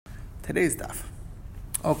today's daf.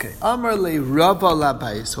 Okay, Amar le Rava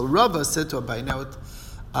Labai. So Rava said to Abai. Now,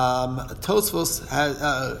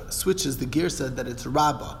 Tosfos switches the gear, said that it's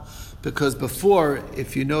Rabba, because before,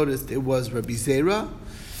 if you noticed, it was Rabbi Zera.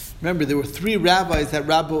 Remember, there were three rabbis that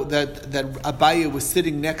Abaye was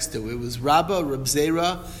sitting next to. It was Rabba, Reb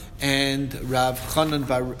Zera, and Rav Chanan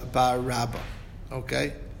bar Rabba.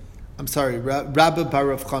 Okay, I'm sorry, Rabba bar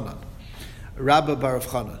Rav Chanan. Rabba bar Rav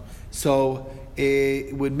Chanan. So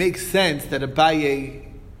it would make sense that Abaye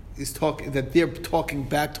is talking, that they're talking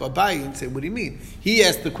back to Abaye and say, "What do you mean?" He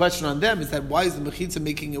asked the question on them: "Is that why is the mechitza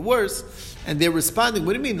making it worse?" And they're responding,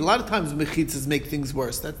 "What do you mean?" A lot of times mechitzas make things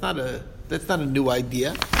worse. That's not a new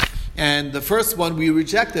idea. And the first one we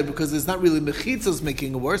rejected because it's not really mechitzas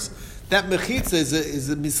making it worse. That mechitza is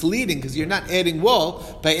misleading because you're not adding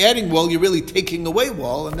wall. By adding wall, you're really taking away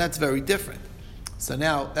wall, and that's very different. So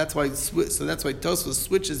now that's why Tosfos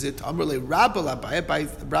switches it to Amrle Rabba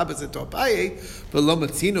Abaye. Rabba said to Abaye, "V'lo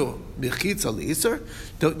matzinu mechitza le'iser."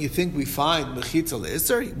 Don't you think we find mechitza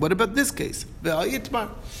le'iser? What about this case? Ve'ayitmar.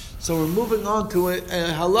 So we're moving on to a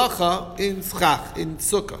halacha in schach in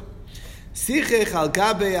sukkah. Sichech al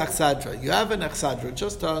gabe achsadra. You have an achsadra.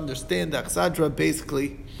 Just to understand the achsadra,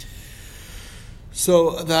 basically.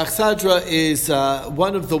 So the achsadra is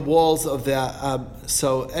one of the walls of the.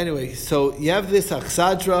 So you have this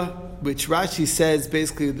achsadra, which Rashi says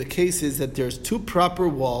basically the case is that there's two proper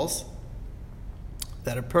walls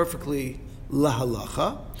that are perfectly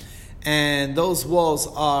lahalacha, and those walls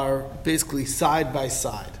are basically side by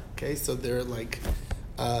side. Okay, so they're like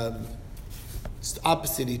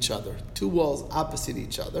opposite each other. Two walls opposite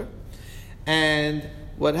each other, and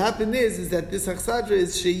what happened is that this achsadra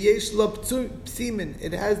is sheyesh lo psimin.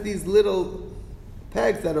 It has these little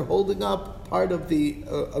pegs that are holding up part of the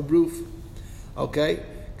a roof. Okay,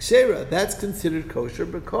 kshera, that's considered kosher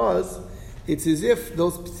because it's as if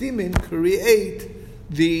those psimin create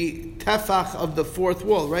the tefach of the fourth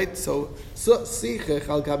wall, right? So sichech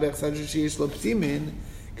al gabe achsadra sheyesh lo psimin,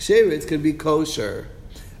 kshera, it's going to be kosher.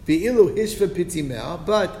 Ve'ilu hishva pitimea,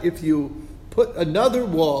 but if you put another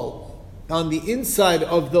wall on the inside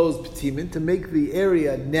of those petimin to make the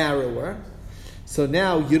area narrower, so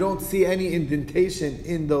now you don't see any indentation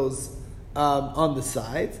in those on the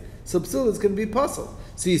sides, so psul is going to be puzzled.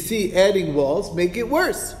 So you see, adding walls make it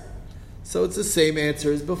worse. So it's the same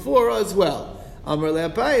answer as before as well. Amar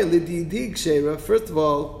le'abaye l'didig sheira. First of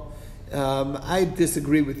all, I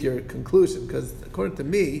disagree with your conclusion because according to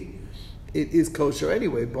me, it is kosher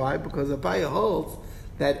anyway. Why? Because Abaye holds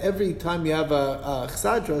that every time you have a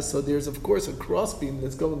chsadra, so there's of course a crossbeam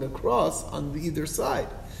that's going across on either side.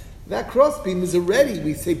 That crossbeam is already,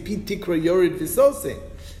 we say, pitikra yorid visose.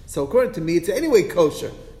 So according to me, it's anyway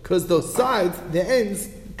kosher, because those sides, the ends,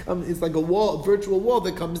 it's like a wall, a virtual wall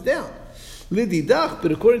that comes down. Lididach,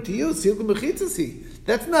 but according to you, silgu mechitzasi.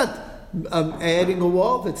 That's not adding a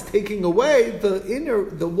wall, that's taking away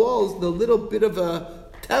the walls, the little bit of a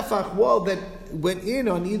tefach wall that went in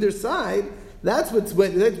on either side. That's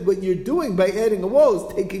what you're doing by adding a wall,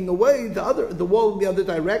 is taking away the wall in the other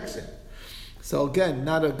direction. So again,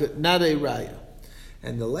 not a raya.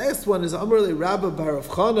 And the last one is Amar le Rabba bar Rav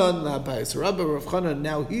Chanan l'Abaye. So Rabba Rav Chanan,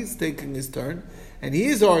 now he's taking his turn, and he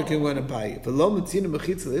is arguing on Abaye. V'lo matzinu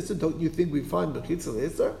mechitza le'iser. Don't you think we find mechitza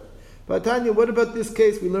le'iser? But Tanya, what about this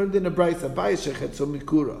case we learned in a brayso? Abaye shechetzo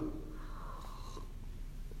mikura.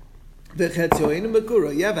 V'chetzo einu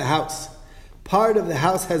mikura. You have a house. Part of the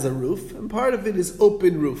house has a roof, and part of it is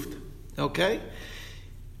open roofed. Okay?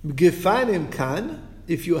 Gefanim kan,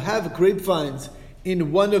 if you have grapevines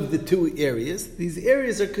in one of the two areas, these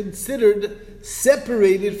areas are considered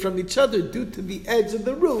separated from each other due to the edge of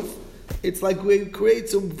the roof. It's like we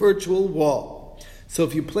create a virtual wall. So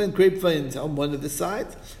if you plant grapevines on one of the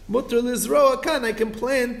sides, mutar lizroa kan, I can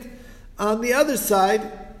plant on the other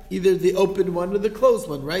side, either the open one or the closed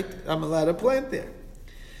one, right? I'm allowed to plant there.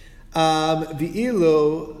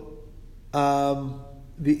 V'ilu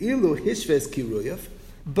hishves kiruyaf,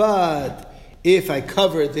 but if I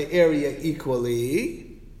cover the area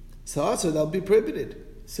equally, so also that'll be prohibited.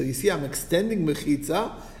 So you see, I'm extending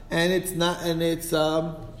mechitza, and it's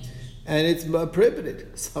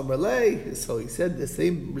prohibited. So he said the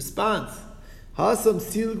same response. Hasam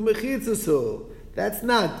siluk mechitza. So that's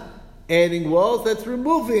not adding walls, that's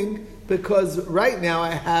removing, because right now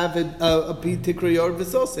I have a pitikra yor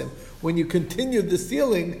v'sosim. When you continue the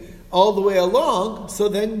ceiling all the way along, so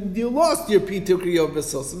then you lost your pitikra yor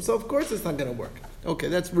v'sosim, so of course it's not going to work. Okay,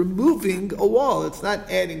 that's removing a wall, it's not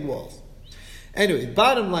adding walls. Anyway,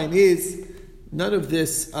 bottom line is, none of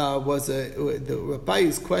this the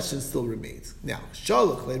Abaye's question still remains. Now,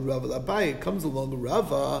 Shalach le Rava Abaye comes along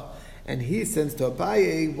Rava, And he sends to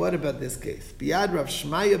Abaye, what about this case? Biyad Rav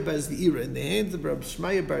Shmaya bar Zira, in the hands of Rav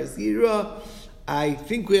Shmaya bar Zira, I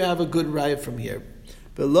think we have a good raya from here.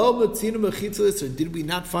 Below Matzina Mechitza Isser, did we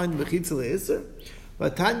not find Mechitza Isser?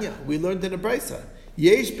 Vatanya, we learned in a brisa.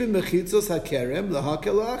 Yesh bin Mechitzos HaKerem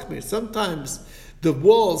Lahakel Achmir. Sometimes the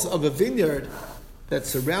walls of a vineyard that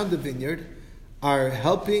surround the vineyard are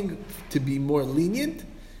helping to be more lenient,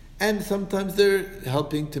 and sometimes they're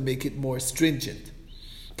helping to make it more stringent.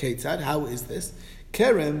 Ketzad, how is this?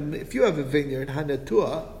 Kerem, if you have a vineyard,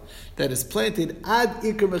 Hanatua, that is planted ad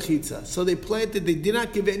ikar mechitza. So they did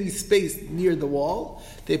not give any space near the wall.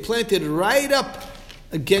 They planted right up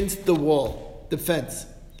against the wall, the fence,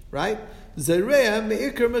 right? Zareya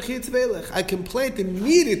me'ikar mechitza velech. I can plant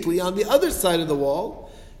immediately on the other side of the wall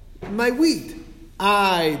my wheat.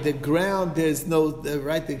 The ground, there's no,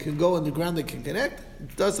 right, they can go on the ground, they can connect.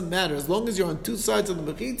 It doesn't matter. As long as you're on two sides of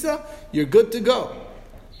the mechitza, you're good to go.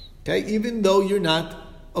 Okay, even though you're not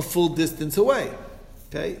a full distance away.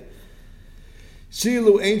 Okay?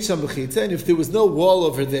 Shilu ain't sham mechitza, and if there was no wall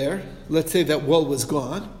over there, let's say that wall was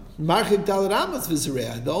gone, marchik dalet amas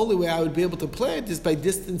v'zereah. The only way I would be able to plant is by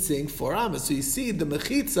distancing 4 amas. So you see, the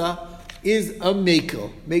mechitza is a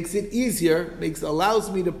mekel, makes it easier,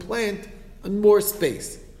 allows me to plant in more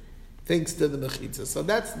space, thanks to the mechitza. So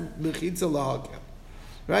that's mechitza lahakel,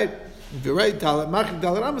 right? If you're right, marchik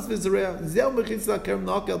dalet amas v'zereah. Zel mechitza kerem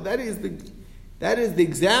lahakel. That is the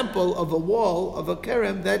example of a wall of a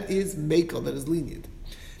kerem that is mekel, that is lenient.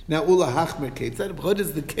 Now, ula hachmer ketzad. What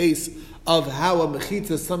is the case of how a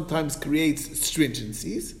mechitza sometimes creates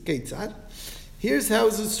stringencies? Ketzad. Here's how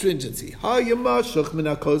is a stringency.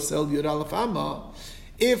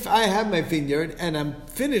 If I have my vineyard and I'm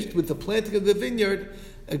finished with the planting of the vineyard,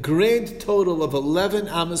 a grand total of 11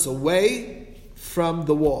 amas away from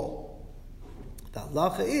the wall. The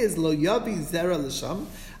halacha is lo yavi zera l'sham.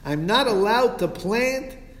 I'm not allowed to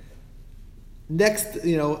plant next,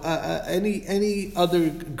 any other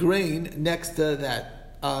grain next to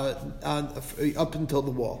that up until the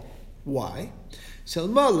wall. Why?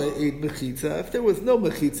 Shalmale eid mechitza. If there was no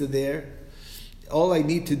mechitza there, all I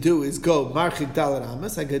need to do is go marchik dalet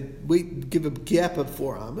amas. I could give a gap of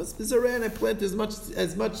 4 amas. V'zarei, I plant as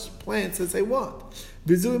much plants as I want.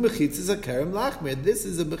 V'zui mechitza is a kerem lachmer. This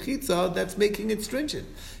is a mechitza that's making it stringent.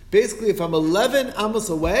 Basically, if I'm 11 amas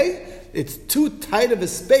away, it's too tight of a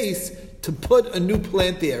space to put a new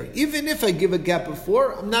plant there. Even if I give a gap of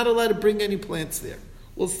 4, I'm not allowed to bring any plants there.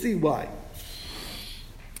 We'll see why.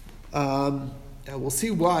 We'll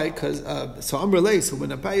see why, because so Amrulay, so when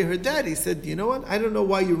Abaye heard that, he said, you know what, I don't know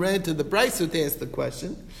why you ran to the brisa to ask the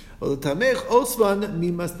question. You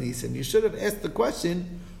should have asked the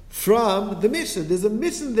question from the Mishnah. There's a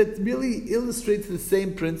Mishnah that really illustrates the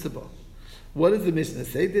same principle. What does the Mishnah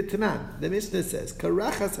say? The Mishnah says,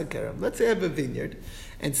 Karachas HaKerem. Let's say I have a vineyard,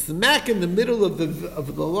 and smack in the middle of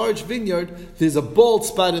the large vineyard, there's a bald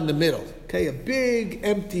spot in the middle. Okay, a big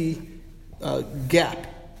empty gap.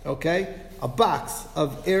 Okay, a box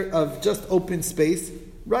of air, of just open space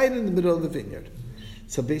right in the middle of the vineyard.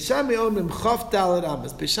 So Beis Shammai omrim chaf dalet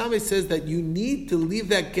amas. Beis Shammai says that you need to leave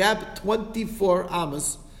that gap 24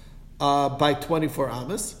 amas by 24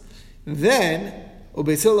 amas. Then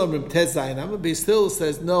Beis Hillel omrim tez zayin amas. Beis Hillel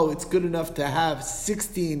says no, it's good enough to have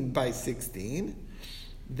 16 by 16.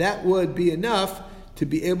 That would be enough to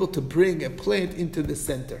be able to bring a plant into the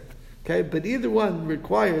center. Okay, but either one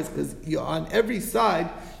requires, because on every side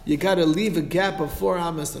you got to leave a gap of 4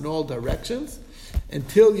 amas in all directions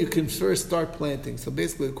until you can first start planting. So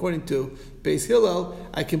basically, according to Beis Hillel,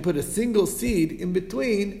 I can put a single seed in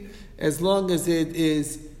between as long as it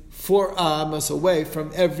is 4 amas away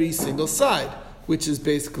from every single side, which is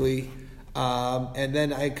basically, and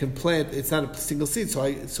then I can plant. It's not a single seed,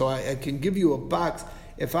 so I can give you a box.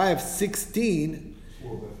 If I have 16.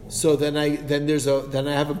 So then I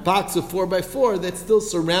have a box of 4x4 that's still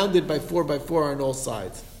surrounded by 4x4 on all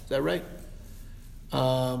sides. Is that right?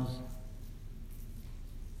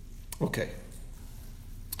 Okay.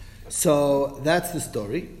 So that's the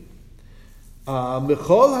story.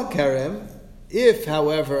 Mechol HaKerem. If,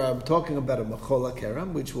 however, I'm talking about a Mechol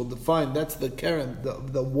HaKerem, which will define that's the kerem,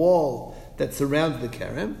 the wall that surrounds the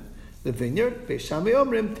kerem, the vineyard. Beis Shammai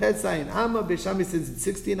omrim tez zayin ama. Beis Shammai says it's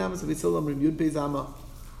 16 amas. Beis Hillel omrim yud beis ama.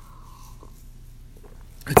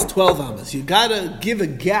 It's 12 amas. You gotta give a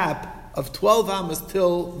gap of 12 amas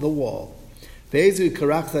till the wall. Ve'ezu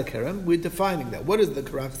karachza kerem. We're defining that. What is the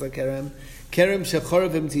karachza kerem? Kerem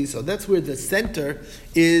shechorav emtiso. That's where the center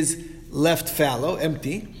is left fallow,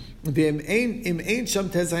 empty. If there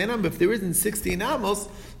isn't 16 amos,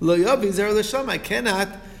 lo yavi zer l'sham. I cannot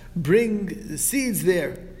bring seeds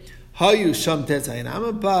there. Hayu sham tezayin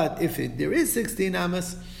amma, but if there is 16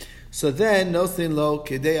 amas, so then nosin lo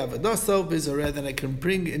kedei avodaso v'zoreh, then I can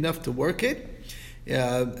bring enough to work it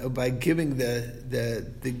by giving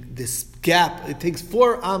this gap. It takes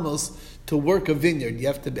 4 amos to work a vineyard. You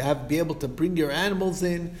have to be able to bring your animals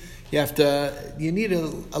in. You need a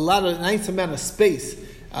nice amount of space.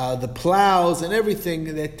 The plows and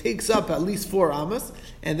everything that takes up at least 4 amos,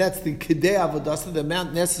 and that's the kedei avodasa, the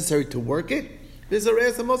amount necessary to work it.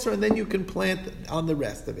 And then you can plant on the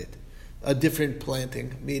rest of it, a different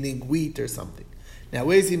planting, meaning wheat or something. Now,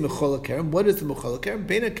 where is the mechol kerem? What is the mechol kerem?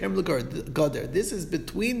 Bein kerem l'gader. This is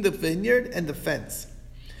between the vineyard and the fence.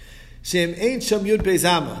 Shem ein sham yud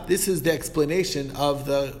beizama. This is the explanation of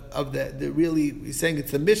the really, he's saying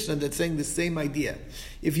it's the Mishnah that's saying the same idea.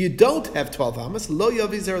 If you don't have 12 amas, lo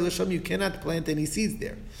yavizar l'sham, you cannot plant any seeds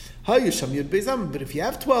there. Ha yisham yud beizama. But if you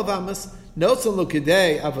have 12 amas, no son lo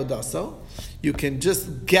kedei avodaso, you can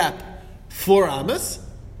just gap 4 amas,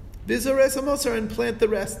 vizarez amosar, and plant the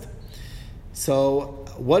rest. So,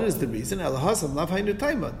 what is the reason? Alahasam lav hainu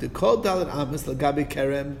taima. The kol dalet amas lagabi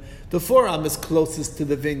kerem. The 4 amas closest to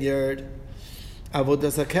the vineyard,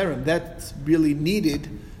 avodas kerem. That's really needed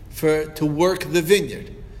to work the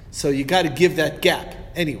vineyard. So you got to give that gap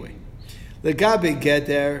anyway. Lagabi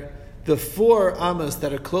geder, the 4 amas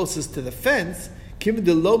that are closest to the fence. Kim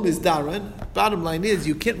de lo mizdaran. Bottom line is,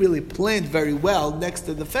 you can't really plant very well next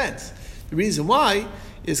to the fence. The reason why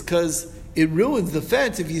is because it ruins the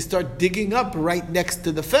fence if you start digging up right next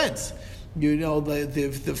to the fence.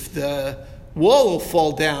 The wall will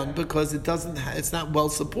fall down because it's not well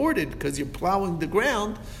supported, because you're plowing the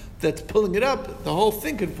ground that's pulling it up. The whole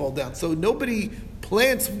thing could fall down. So nobody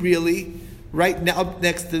plants really right now up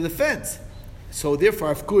next to the fence. So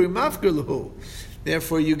therefore,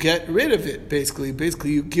 you get rid of it.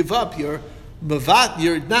 Basically you give up your mavat.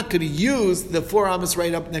 You're not going to use the 4 amas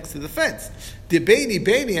right up next to the fence. The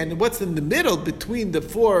beini, and what's in the middle between the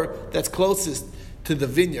 4 that's closest to the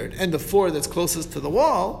vineyard and the 4 that's closest to the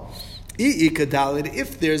wall,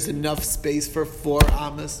 if there's enough space for 4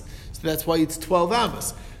 amas, so that's why it's 12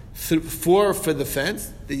 amas. 4 for the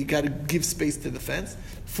fence, that you got to give space to the fence.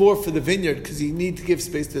 4 for the vineyard, because you need to give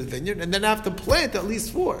space to the vineyard, and then I have to plant at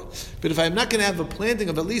least 4. But if I'm not going to have a planting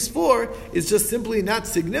of at least 4, it's just simply not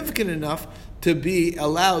significant enough to be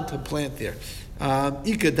allowed to plant there. And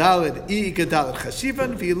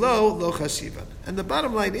the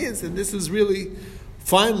bottom line is, and this is really,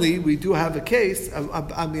 finally, we do have a case.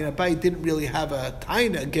 Abai didn't really have a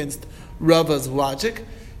taina against Rava's logic.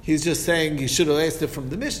 He's just saying you should have asked it from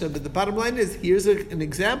the Mishnah, but the bottom line is, here's an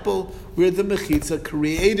example where the Mechitza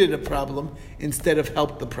created a problem instead of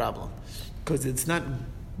helped the problem, because it's not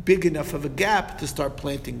big enough of a gap to start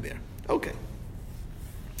planting there. Okay.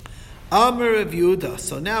 Amar Rav Yehuda.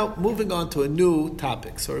 So now, moving on to a new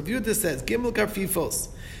topic. So Rav Yehuda says, Gimel Karfifos.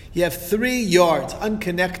 You have 3 yards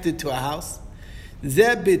unconnected to a house.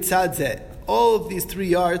 Zeh b'tzad zeh. All of these 3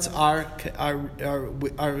 yards are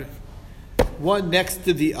one next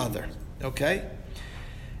to the other. Okay?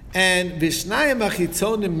 And Vishnayim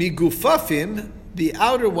achitzonim migufafim, the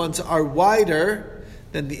outer ones are wider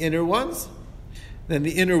than the inner ones, than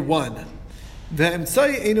the inner one. And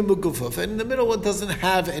the middle one doesn't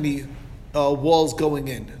have any walls going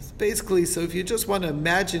in. Basically, so if you just want to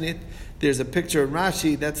imagine it, there's a picture in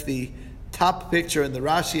Rashi. That's the top picture in the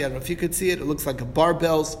Rashi. I don't know if you could see it. It looks like a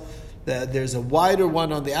barbells. There's a wider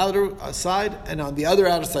one on the outer side, and on the other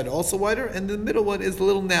outer side also wider, and the middle one is a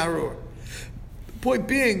little narrower. Point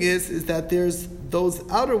being is that there's those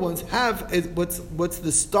outer ones have what's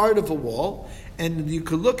the start of a wall, and you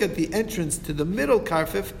could look at the entrance to the middle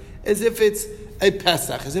karfif as if it's a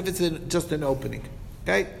Pesach, as if it's just an opening.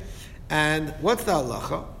 Okay? And what's the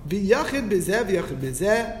halacha? V'yachid b'zeh, v'yachid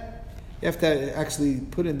b'zeh. You have to actually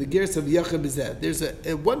put in the gears of v'yachid b'zeh. There's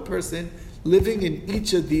a one person living in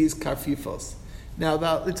each of these karfifos.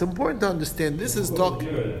 Now, it's important to understand, this is talk...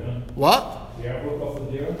 What?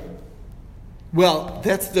 Well,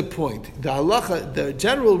 that's the point. The halacha, the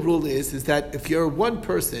general rule is that if you're one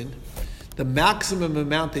person, the maximum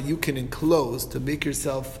amount that you can enclose to make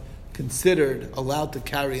yourself considered allowed to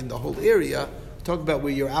carry in the whole area, talk about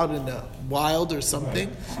where you're out in the wild or something,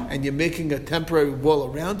 and you're making a temporary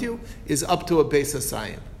wall around you, is up to a base of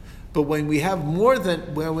Sayim. But when we have more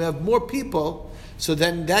people, so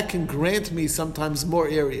then that can grant me sometimes more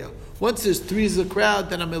area. Once there's 3 as a crowd,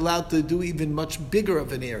 then I'm allowed to do even much bigger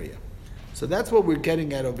of an area. So that's what we're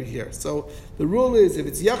getting at over here. So the rule is, if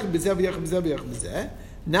it's Yachid B'zeh, Yachid B'zeh, Yachid B'zeh,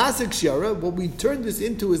 Nasik Shara, what we turn this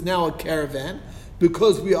into is now a caravan,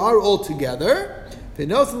 because we are all together.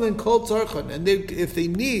 V'noselin kol tzarchon, and if they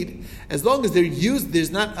need, as long as they're used,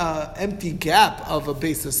 there's not an empty gap of a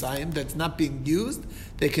Beis Hasayim that's not being used,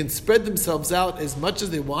 they can spread themselves out as much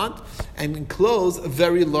as they want and enclose a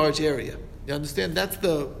very large area. You understand? That's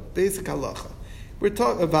the basic halacha. We're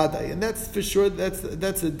talking about that, and that's for sure.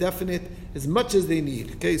 That's a definite. As much as they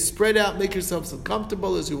need. Okay, spread out, make yourselves as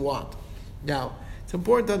comfortable as you want. Now, it's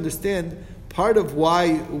important to understand. Part of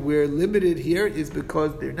why we're limited here is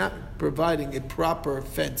because they're not providing a proper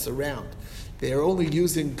fence around. They are only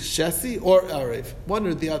using Shesi or Arev, one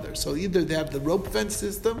or the other. So either they have the rope fence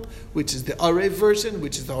system, which is the Arev version,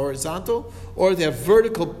 which is the horizontal, or they have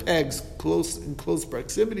vertical pegs in close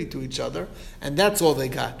proximity to each other, and that's all they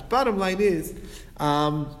got. Bottom line is,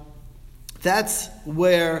 that's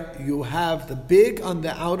where you have the big on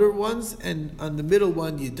the outer ones, and on the middle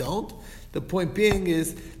one you don't. The point being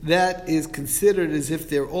is that is considered as if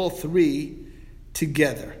they're all three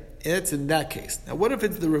together. It's in that case. Now, what if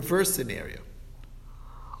it's the reverse scenario?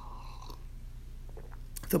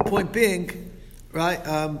 The point being, right?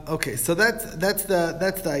 Okay, so that's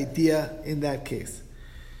the idea in that case.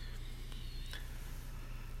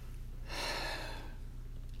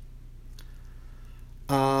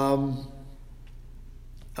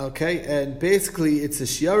 Okay, and basically it's a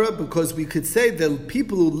shiara because we could say the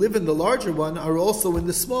people who live in the larger one are also in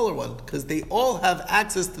the smaller one because they all have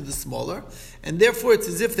access to the smaller, and therefore it's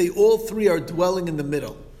as if they all three are dwelling in the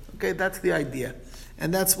middle. Okay, that's the idea,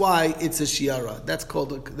 and that's why it's a shiara. That's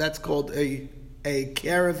called a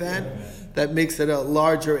caravan that makes it a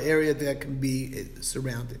larger area that can be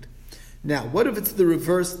surrounded. Now, what if it's the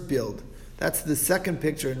reverse build? That's the second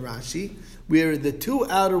picture in Rashi, where the two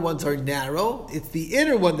outer ones are narrow. It's the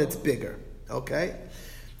inner one that's bigger. Okay?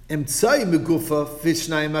 And there's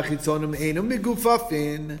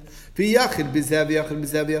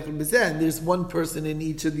one person in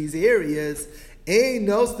each of these areas. The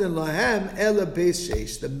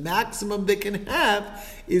maximum they can have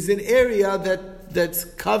is an area that's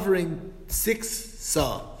covering 6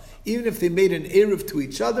 sa. Even if they made an eruv to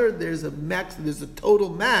each other, there's a total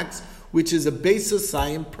max, which is a Beis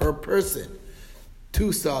Hasayim per person.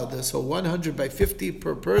 2 sa, so 100 by 50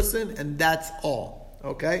 per person, and that's all.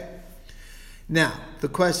 Okay? Now, the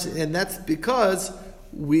question, and that's because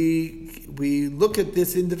we look at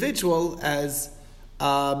this individual as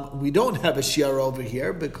we don't have a shiar over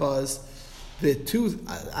here because the two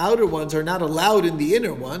outer ones are not allowed in the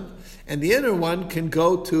inner one, and the inner one can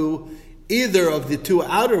go to either of the two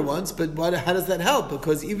outer ones, but how does that help?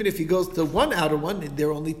 Because even if he goes to one outer one, there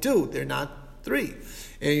are only 2, they're not 3.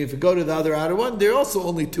 And if you go to the other outer one, they're also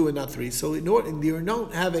only 2 and not 3. So you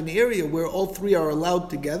don't have an area where all 3 are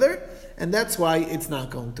allowed together, and that's why it's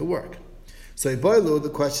not going to work. So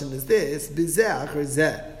the question is this: bizeh or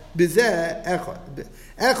zeh? Bizeh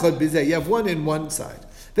echad bizeh. You have one in one side,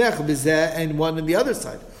 v'echad bizeh, and one on the other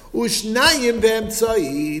side. Ushnayim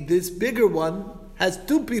be'emtzai. This bigger one has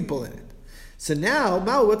 2 people in it. So now,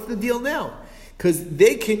 what's the deal now? Because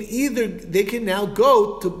they can now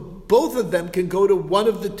go to. Both of them can go to one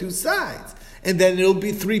of the 2 sides, and then it'll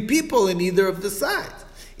be 3 people in either of the sides.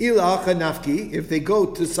 If they go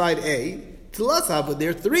to side A,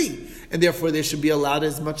 they're 3, and therefore they should be allowed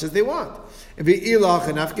as much as they want. If you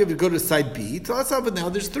go to side B, now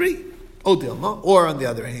there's 3. Or on the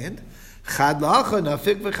other hand,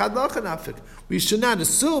 we should not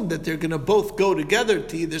assume that they're going to both go together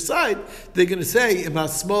to either side. They're going to say, if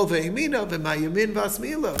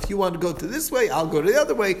you want to go to this way, I'll go to the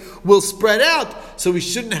other way. We'll spread out, so we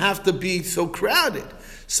shouldn't have to be so crowded.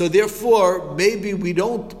 So therefore, maybe we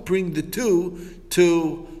don't bring the 2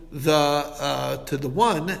 to the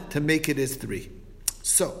 1 to make it as 3.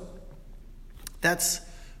 So that's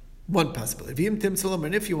one possibility.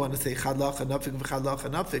 And if you want to say chadlach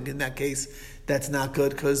hanafik, in that case, that's not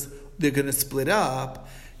good because they're going to split up.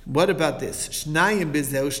 What about this? Shnayim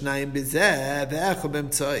bizeh, shnayim bizeh, ve'echad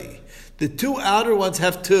b'emtzai. The 2 outer ones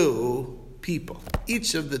have 2 people.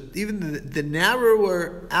 Each of even the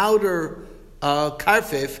narrower outer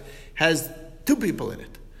karfif has 2 people in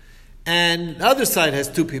it, and the other side has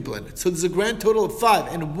 2 people in it. So there's a grand total of 5,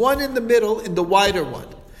 and 1 in the middle in the wider one.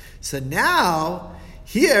 So now,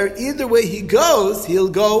 here, either way he goes, he'll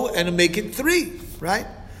go and make it 3, right?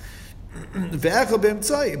 What's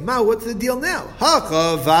the deal now?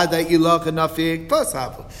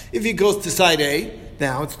 If he goes to side A,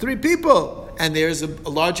 now it's 3 people, and there's a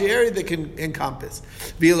larger area that can encompass.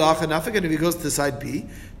 And if he goes to side B,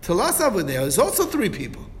 there's also 3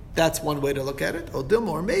 people. That's one way to look at it.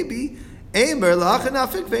 Or maybe,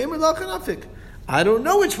 I don't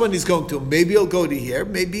know which one he's going to. Maybe he'll go to here,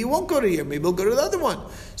 maybe he won't go to here, maybe he'll go to the other one.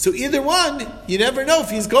 So either one, you never know if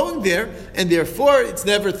he's going there, and therefore it's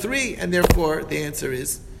never 3, and therefore the answer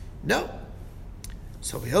is no.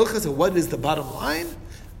 So what is the bottom line?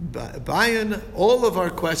 Bayan, all of our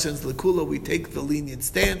questions, Lakula, we take the lenient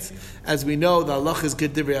stance. As we know, the Allah is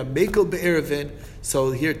Gedivrei Mekel Be'erevin,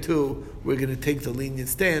 so here too, we're going to take the lenient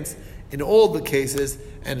stance in all the cases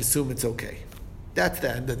and assume it's okay. That's the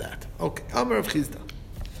end of that. Okay. Amar of Chizda.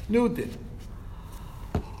 Nudin.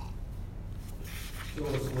 So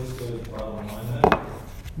what's the bottom line then?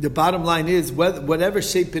 The bottom line is, whatever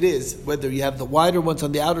shape it is, whether you have the wider ones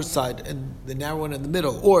on the outer side and the narrow one in the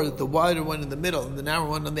middle, or the wider one in the middle and the narrow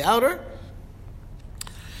one on the outer,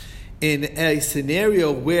 in a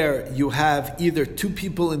scenario where you have either 2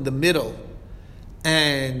 people in the middle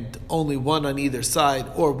and only 1 on either side,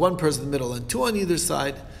 or 1 person in the middle and 2 on either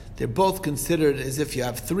side, they're both considered as if you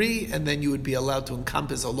have 3, and then you would be allowed to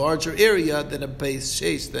encompass a larger area than a base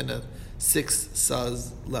shesh, than a 6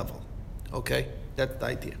 saz level. Okay? That's the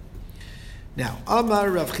idea. Now,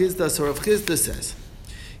 Amar Rav Chizda, so Rav Chizda says,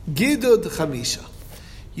 Gidud Chamisha.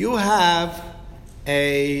 You have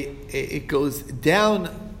it goes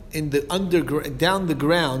down in the underground, down the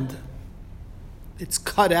ground, it's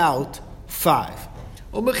cut out 5.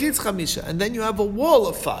 Umechitz Chamisha, and then you have a wall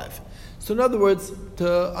of 5. So in other words,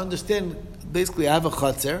 to understand, basically I have a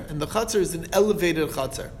chatzar, and the chatzar is an elevated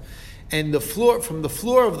chatzar. And the floor, from the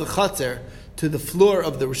floor of the chatzar to the floor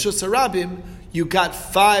of the Rishus Harabim, you got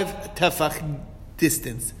 5 tefach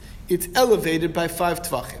distance. It's elevated by 5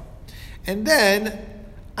 tefachim. And then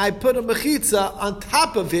I put a mechitza on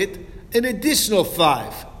top of it, an additional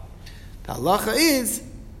 5. The halacha is,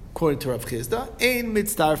 according to Rav Chizda, ein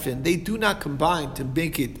mitztarfin. They do not combine to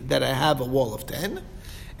make it that I have a wall of 10,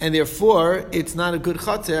 and therefore it's not a good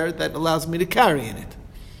chatzar that allows me to carry in it.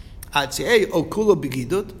 Ad she'ei okula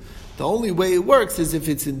b'gidut. The only way it works is if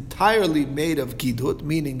it's entirely made of gidut,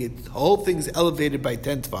 meaning the whole thing is elevated by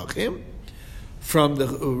 10 tvachim from the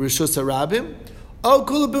Rishus Harabim,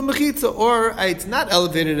 or it's not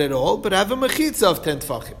elevated at all, but I have a mechitza of 10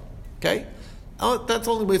 tvachim. Okay? That's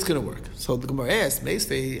the only way it's going to work. So the Gemara asks,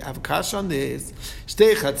 Meisvei, I have a kash on this.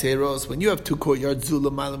 Shtei chatzeros, when you have 2 courtyards, zula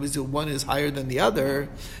malam, one is higher than the other,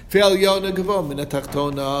 ve'alyona gavo min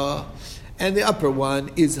hatachtona, and the upper one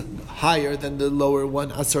is higher than the lower one,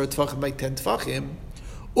 10 tvachim by 10 tvachim,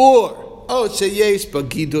 or sheyesh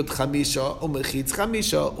bagidut chamisha umechitz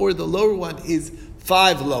chamisha, or the lower one is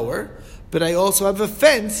 5 lower, but I also have a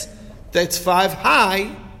fence that's 5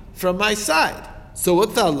 high from my side. So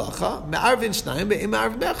what's the halacha? Me'arvin shnayim be'im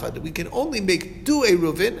mechad. We can only make 2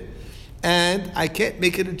 eruvin, and I can't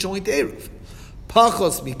make it a joint eruv.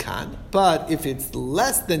 Pachos mikan, but if it's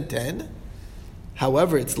less than 10,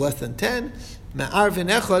 however, it's less than 10, then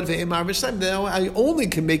I only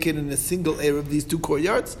can make it in a single eruv, these 2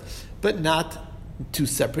 courtyards, but not 2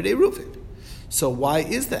 separate eruvim. So why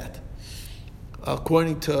is that?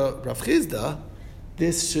 According to Rav Chizda,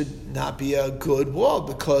 this should not be a good wall,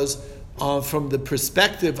 because from the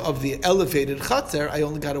perspective of the elevated chatzar, I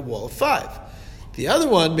only got a wall of 5. The other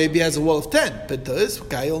one maybe has a wall of 10, but this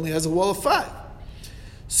guy only has a wall of 5.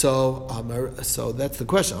 So that's the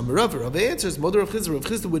question. Rav answers, Rav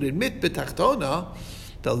Chizda would admit betachtona,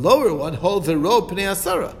 the lower one, hol v'ro pnei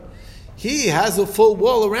asara. He has a full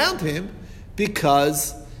wall around him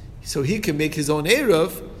so he can make his own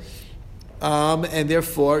eruv, and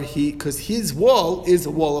therefore because his wall is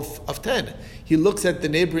a wall of 10. He looks at the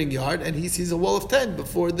neighboring yard and he sees a wall of 10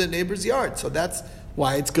 before the neighbor's yard. So that's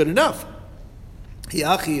why it's good enough.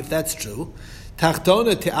 Hiachi, if that's true,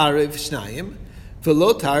 tachtona te'arev shnayim,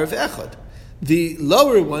 v'lo ta'arev echad. The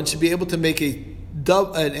lower one should be able to make an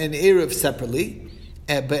eruv separately,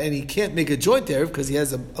 and he can't make a joint eruv because he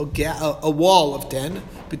has a wall of 10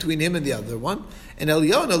 between him and the other one. And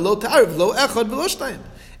Eliona lo ta'arev lo echad v'lo shnayim.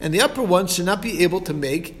 And the upper one should not be able to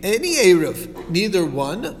make any eruv, neither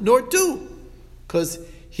 1 nor 2. Because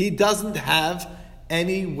he doesn't have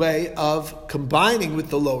any way of combining with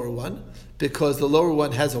the lower one, because the lower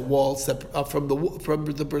one has a wall from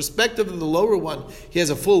the perspective of the lower one. He has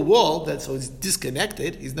a full wall, so he's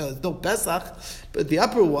disconnected. There's no Pesach, but the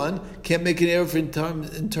upper one can't make an eruv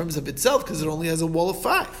in terms of itself because it only has a wall of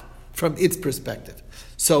 5 from its perspective.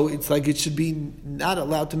 So it's like it should be not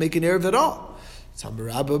allowed to make an eruv at all.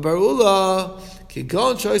 Samarabba barula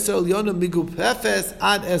kigon shoyserelyona migu pefes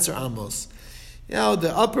ad eser amos. Now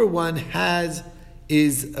the upper one comes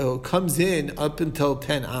in up until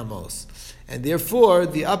 10 amos, and therefore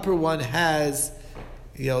the upper one has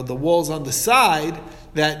the walls on the side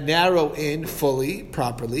that narrow in fully,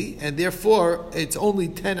 properly, and therefore it's only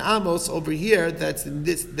 10 amos over here that's in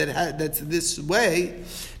this that's this way,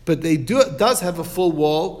 but does have a full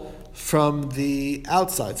wall from the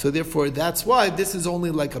outside. So therefore, that's why this is only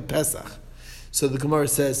like a Pesach. So the Gemara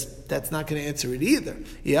says that's not going to answer it either.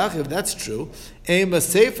 If that's true, Ema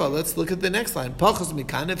Seifa. Let's look at the next line. Pachos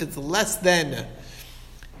mikan. If it's less than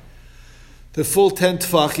the full 10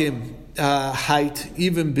 tefachim height,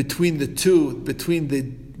 even between the two, between the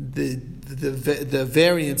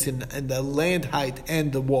variance in the land height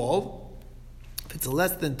and the wall, if it's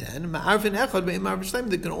less than 10,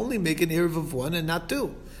 they can only make an erev of one and not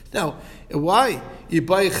two. Now, why? You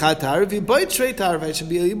buy chat you buy trei tarv. I should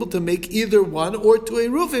be able to make either one or two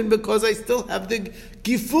eruvin because I still have the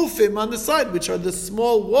gifufim on the side, which are the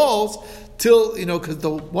small walls. Till because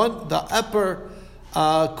the upper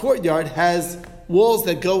courtyard has walls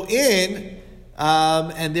that go in,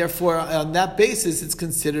 and therefore on that basis it's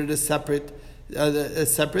considered a separate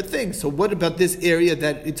thing. So what about this area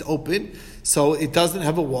that it's open? So it doesn't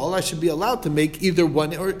have a wall. I should be allowed to make either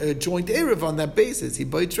one or a joint erev on that basis. He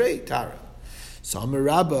boy trei tara. Samar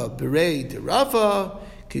Rabba berei de Rava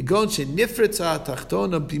kigon shenifritza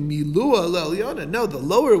tachtona b'milua le'elyona. No, the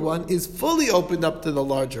lower one is fully opened up to the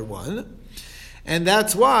larger one. And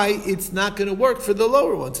that's why it's not going to work for the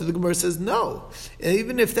lower one. So the Gemara says no. And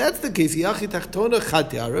even if that's the case, yachi tachtona chad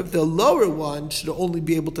te'arev, the lower one should only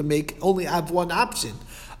have one option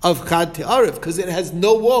of chad te'arev because it has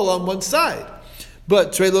no wall on one side.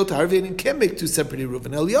 But trei lo ta'arvin can make two separate eruv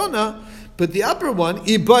and elyona. But the upper one,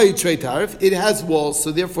 ibai trei ta'arev, it has walls,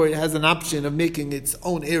 so therefore it has an option of making its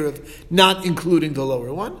own eruv, not including the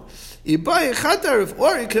lower one. Ibai chad te'arev,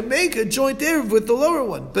 or it can make a joint eruv with the lower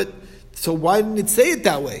one, but. So why didn't it say it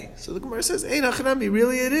that way? So the Gemara says, "Ein achanami,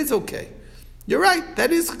 really it is okay. You're right,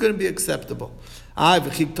 that is going to be acceptable." When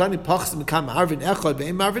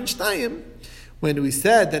we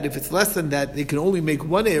said that if it's less than that, they can only make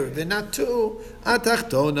one erev and not two,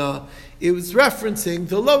 atachtona, it was referencing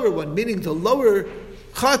the lower one, meaning the lower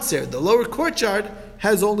chatzer, the lower courtyard,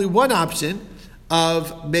 has only one option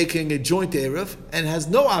of making a joint erev and has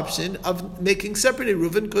no option of making separate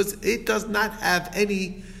eruvin because it does not have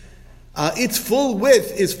any. Its full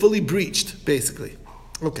width is fully breached, basically.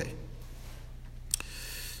 Okay.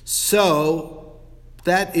 So,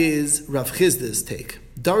 that is Rav Chizda's take.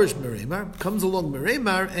 Darish Meremar comes along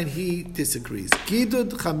Meremar and he disagrees.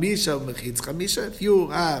 Gidud chamisha mechitz chamisha. If you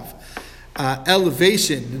have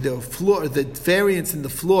elevation, the floor, the variance in the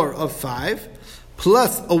floor of 5,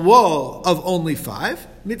 plus a wall of only 5,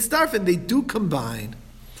 mitzdarfen, they do combine.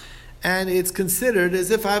 And it's considered as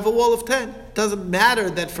if I have a wall of 10. Doesn't matter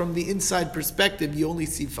that from the inside perspective you only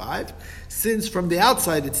see 5. Since from the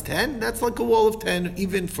outside it's 10, that's like a wall of 10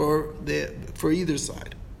 even for either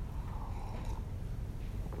side.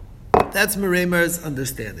 That's Meremar's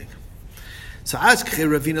understanding. So Ashkei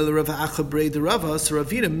Ravina the Rava Acha Brei the Rava. So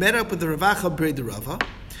Ravina met up with the Rava Acha Brei the Rava,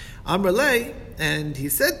 Amrlei, and he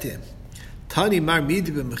said to him, Tani Mar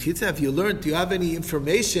Midi b'Mechitza. Have you learned? Do you have any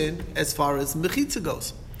information as far as Mechitza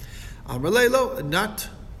goes? Amrleilo, not.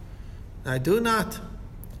 I do not.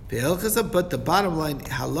 But the bottom line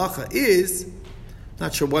halacha is,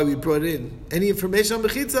 not sure why we brought in any information on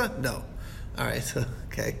mechitza. No. All right.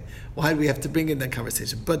 Okay. Why do we have to bring in that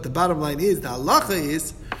conversation? But the bottom line is the halacha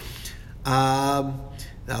is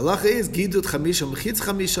gidut chamisha mechitz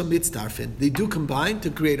chamisha mitzdarfin. They do combine to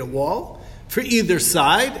create a wall for either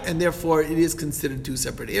side, and therefore it is considered two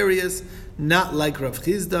separate areas, not like Rav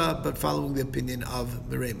Chizda, but following the opinion of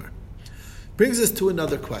Meremar. Brings us to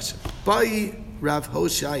another question. By Rav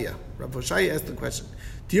Hoshaya. Rav Hoshaya asked the question,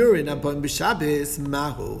 during Abon B'Shabbos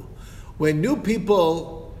Mahu, when new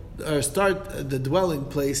people start the dwelling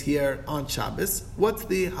place here on Shabbos, what's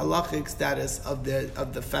the halachic status of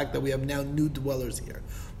the fact that we have now new dwellers here?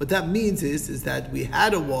 What that means is that we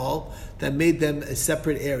had a wall that made them a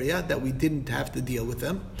separate area, that we didn't have to deal with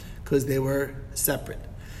them because they were separate.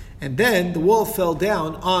 And then the wall fell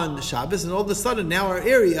down on Shabbos, and all of a sudden now our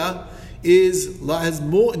area has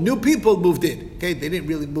more new people moved in. Okay, they didn't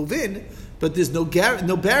really move in, but there's no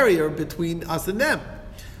barrier between us and them.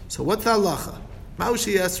 So what's the halacha?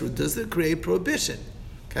 Maushi Yasru, does it create prohibition?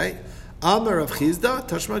 Okay, Amar of Chizda,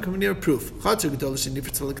 Tashma Kamanir proof. Chatzar Gedola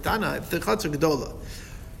Shenifritz L'Ktana. If the Chatzar Gedola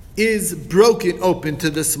is broken open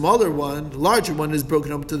to the smaller one, the larger one is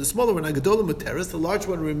broken open to the smaller one. Agadola Muteris, the large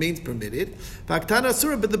one remains permitted. Vaktana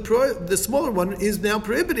Asura, but the smaller one is now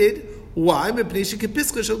prohibited. Why?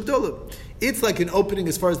 It's like an opening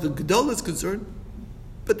as far as the Gedola is concerned,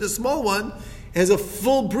 but the small one has a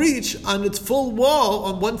full breach on its full wall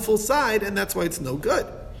on one full side, and that's why it's no good.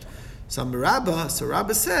 So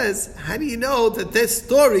Rabba says, how do you know that this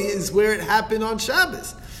story is where it happened on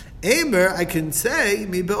Shabbos? Emer, I can say,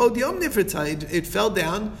 it fell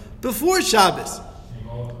down before Shabbos.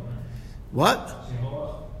 What?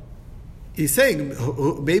 He's saying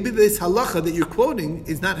maybe this halacha that you're quoting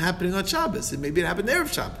is not happening on Shabbos, and maybe it happened there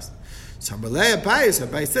of Shabbos. So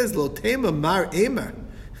Abai says, "Lo tema mar emer."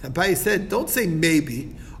 Abai said, "Don't say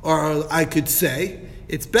maybe or I could say.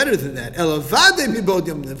 It's better than that."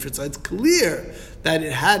 It's clear that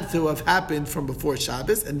it had to have happened from before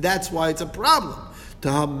Shabbos, and that's why it's a problem.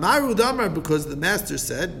 Because the master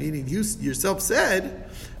said, meaning you yourself said.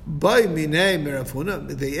 They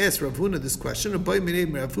asked Rav Huna this question, and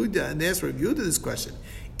they asked Rav Yehuda this question.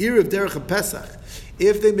 Erev derech Pesach.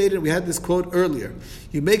 If they made it, we had this quote earlier.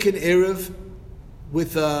 You make an erev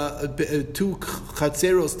with two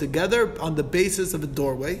chatzeros together on the basis of a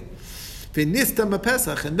doorway. V'nistam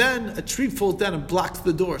Pesach, and then a tree falls down and blocks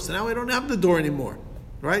the door. So now we don't have the door anymore,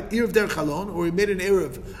 right? Erev derech halon, or we made an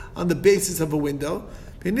erev on the basis of a window.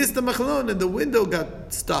 V'nistam halon, and the window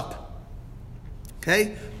got stuck.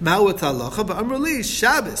 Okay, Ma'at halacha, but Amruli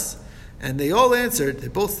Shabbos, and they all answered. They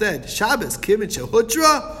both said Shabbos. Kimin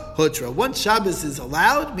hutra. Once Shabbos is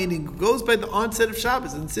allowed, meaning goes by the onset of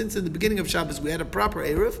Shabbos, and since in the beginning of Shabbos we had a proper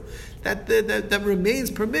erev, that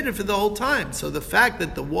remains permitted for the whole time. So the fact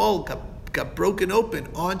that the wall got broken open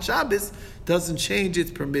on Shabbos doesn't change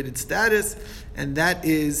its permitted status, and that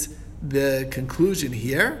is the conclusion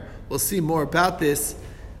here. We'll see more about this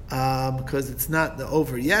because it's not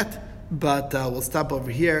over yet. But we'll stop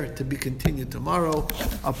over here to be continued tomorrow.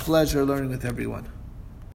 A pleasure learning with everyone.